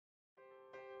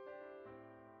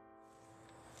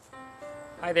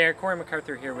Hi there, Cory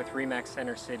McArthur here with RE/MAX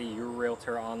Center City, your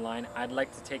realtor online. I'd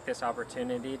like to take this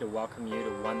opportunity to welcome you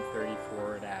to 130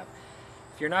 Forward Ave.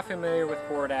 If you're not familiar with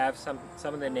Forward Ave, some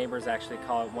of the neighbors actually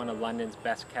call it one of London's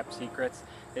best kept secrets.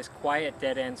 This quiet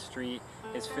dead-end street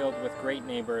is filled with great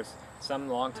neighbors, some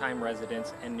longtime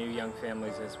residents, and new young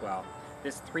families as well.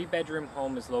 This 3-bedroom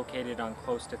home is located on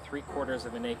close to 3/4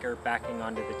 of an acre backing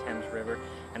onto the Thames River,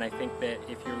 and I think that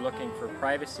if you're looking for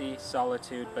privacy,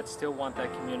 solitude, but still want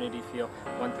that community feel,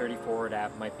 130 Forward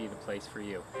Ave might be the place for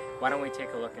you. Why don't we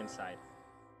take a look inside?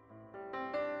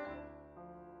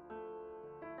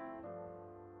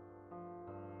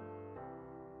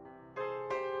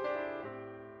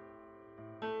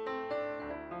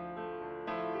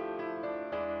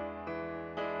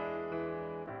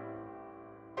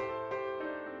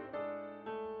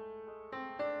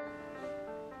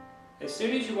 As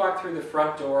soon as you walk through the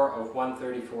front door of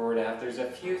 130 Forward Ave, there's a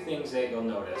few things that you'll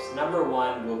notice. Number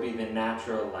one will be the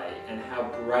natural light and how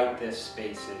bright this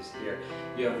space is here.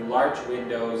 You have large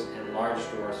windows and large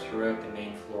doors throughout the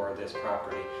main floor of this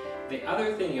property. The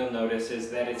other thing you'll notice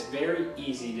is that it's very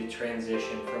easy to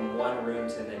transition from one room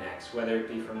to the next, whether it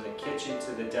be from the kitchen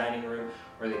to the dining room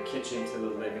or the kitchen to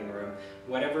the living room.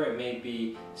 Whatever it may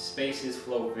be, spaces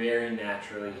flow very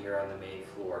naturally here on the main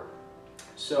floor.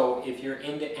 So if you're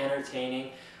into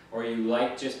entertaining or you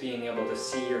like just being able to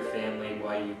see your family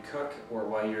while you cook or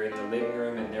while you're in the living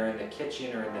room and they're in the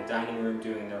kitchen or in the dining room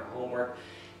doing their homework,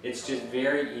 it's just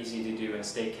very easy to do and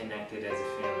stay connected as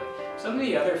a family. Some of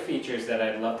the other features that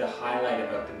I'd love to highlight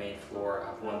about the main floor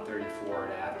of 130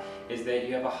 Forward Ave is that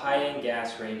you have a high-end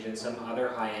gas range and some other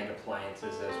high-end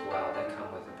appliances as well that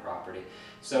come with the property.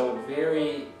 So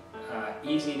very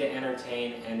easy to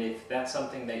entertain, and if that's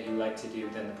something that you like to do,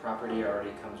 then the property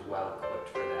already comes well equipped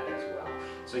for that as well.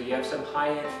 So you have some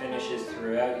high-end finishes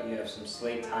throughout. You have some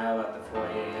slate tile at the foyer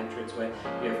entranceway.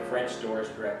 You have French doors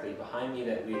directly behind you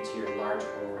that lead to your large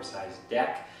oversized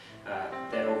deck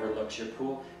that overlooks your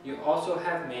pool. You also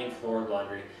have main floor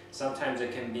laundry, sometimes a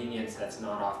convenience that's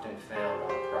not often found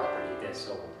on a property this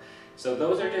old. So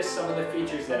those are just some of the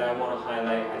features that I want to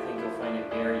highlight. I think you'll find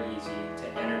it very easy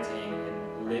to entertain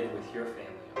and live with your family.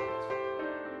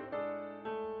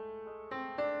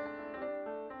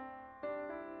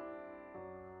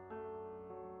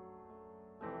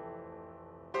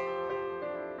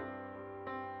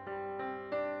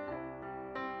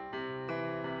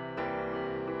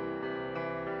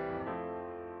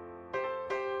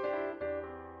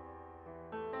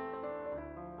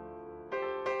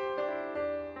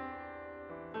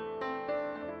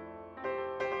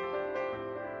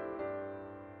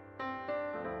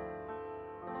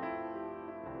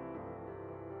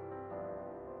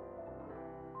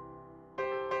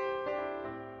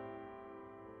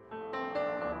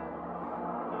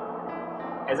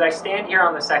 As I stand here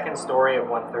on the second story of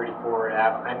 130 Forward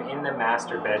Ave, I'm in the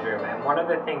master bedroom, and one of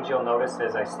the things you'll notice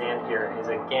as I stand here is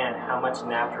again how much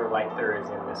natural light there is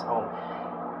in this home.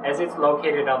 As it's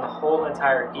located on the whole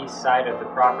entire east side of the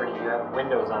property, you have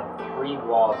windows on 3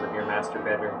 walls of your master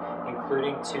bedroom,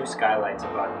 including 2 skylights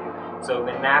above you. So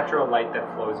the natural light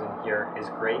that flows in here is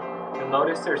great. You'll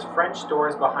notice there's French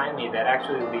doors behind me that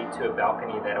actually lead to a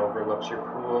balcony that overlooks your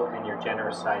pool and your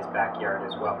generous sized backyard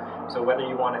as well. So whether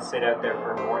you want to sit out there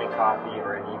for a morning coffee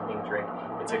or an evening drink,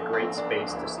 it's a great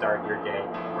space to start your day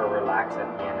or relax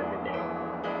at the end of the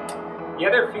day. The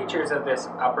other features of this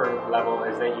upper level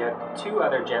is that you have 2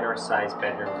 other generous sized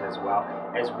bedrooms as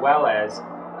well as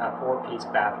a 4-piece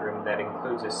bathroom that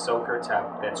includes a soaker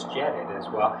tub that's jetted as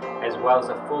well as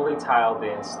a fully tiled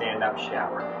in stand-up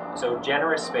shower. So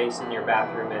generous space in your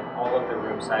bathroom and all of the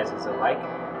room sizes alike.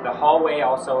 The hallway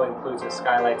also includes a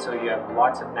skylight, so you have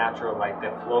lots of natural light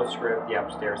that flows throughout the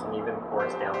upstairs and even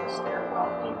pours down the stairwell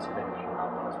into the main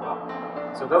level as well.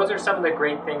 So those are some of the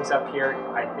great things up here.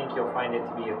 I think you'll find it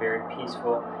to be a very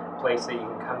peaceful place that you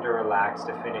can come to relax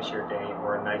to finish your day,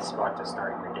 or a nice spot to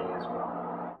start your day as well.